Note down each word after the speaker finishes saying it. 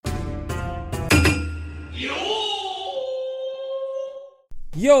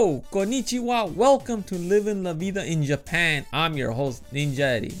Yo, konnichiwa, welcome to Living La Vida in Japan. I'm your host, Ninja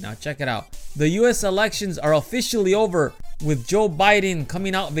Eddie. Now check it out. The US elections are officially over, with Joe Biden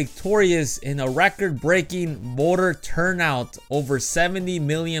coming out victorious in a record-breaking voter turnout, over 70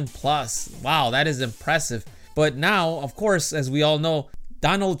 million plus. Wow, that is impressive. But now, of course, as we all know,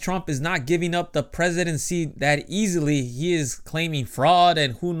 Donald Trump is not giving up the presidency that easily. He is claiming fraud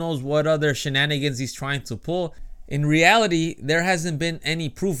and who knows what other shenanigans he's trying to pull. In reality, there hasn't been any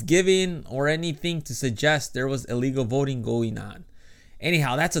proof given or anything to suggest there was illegal voting going on.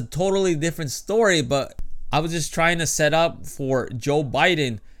 Anyhow, that's a totally different story, but I was just trying to set up for Joe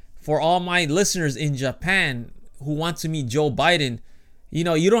Biden. For all my listeners in Japan who want to meet Joe Biden, you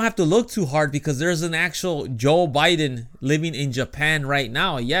don't have to look too hard because there's an actual Joe Biden living in Japan right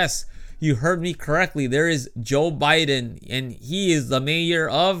now. Yes, you heard me correctly. There is Joe Biden, and he is the mayor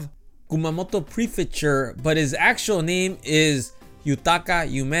of Kumamoto Prefecture, but his actual name is Yutaka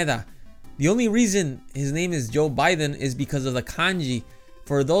Umeda. The only reason his name is Joe Biden is because of the kanji.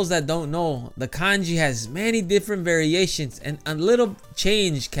 For those that don't know, the kanji has many different variations, and a little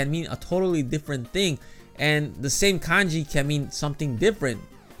change can mean a totally different thing, and the same kanji can mean something different.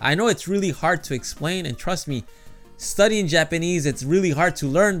 I know it's really hard to explain, and trust me, studying Japanese, it's really hard to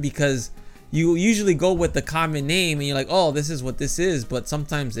learn because you usually go with the common name and you're like, oh, this is what this is, but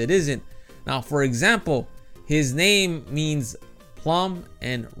sometimes it isn't. Now, for example, his name means plum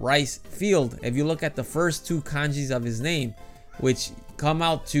and rice field. If you look at the first two kanjis of his name, which come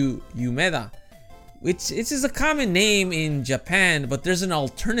out to Umeda, which is a common name in Japan, but there's an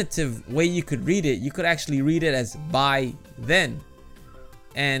alternative way you could read it. You could actually read it as by then.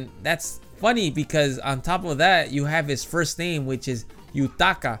 And that's funny because on top of that, you have his first name, which is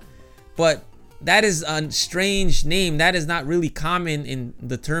Yutaka. But that is a strange name. That is not really common in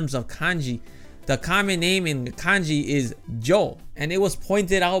the terms of kanji. The common name in kanji is Joe. And it was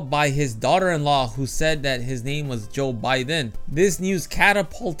pointed out by his daughter-in-law who said that his name was Joe Biden. This news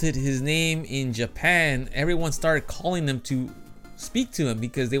catapulted his name in Japan. Everyone started calling him to speak to him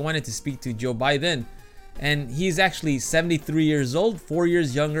because they wanted to speak to Joe Biden. And he's actually 73 years old, 4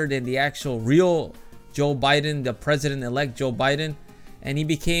 years younger than the actual real Joe Biden, the president-elect Joe Biden. And he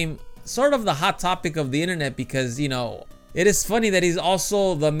became sort of the hot topic of the internet because, it is funny that he's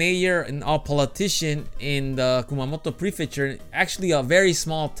also the mayor and a politician in the Kumamoto Prefecture, actually a very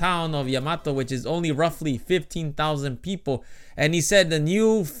small town of Yamato, which is only roughly 15,000 people. And he said the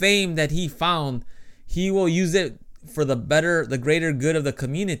new fame that he found, he will use it for the greater good of the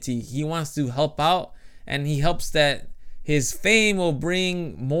community. He wants to help out, and he hopes that his fame will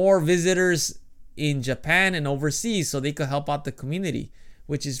bring more visitors in Japan and overseas so they could help out the community,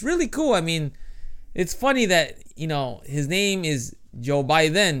 which is really cool. I mean, it's funny that, his name is Joe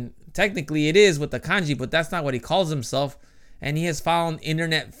Biden. Technically it is with the kanji, but that's not what he calls himself. And he has found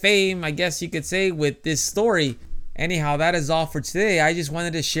internet fame, I guess you could say, with this story. Anyhow, that is all for today. I just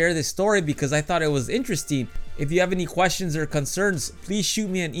wanted to share this story because I thought it was interesting. If you have any questions or concerns, please shoot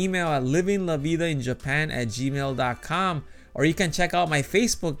me an email at livinglavidainjapan@gmail.com, or you can check out my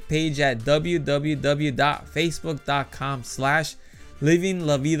Facebook page at www.facebook.com/Living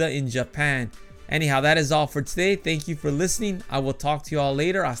La Vida in Japan. Anyhow, that is all for today. Thank you for listening. I will talk to you all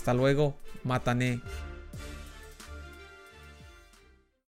later. Hasta luego. Matane.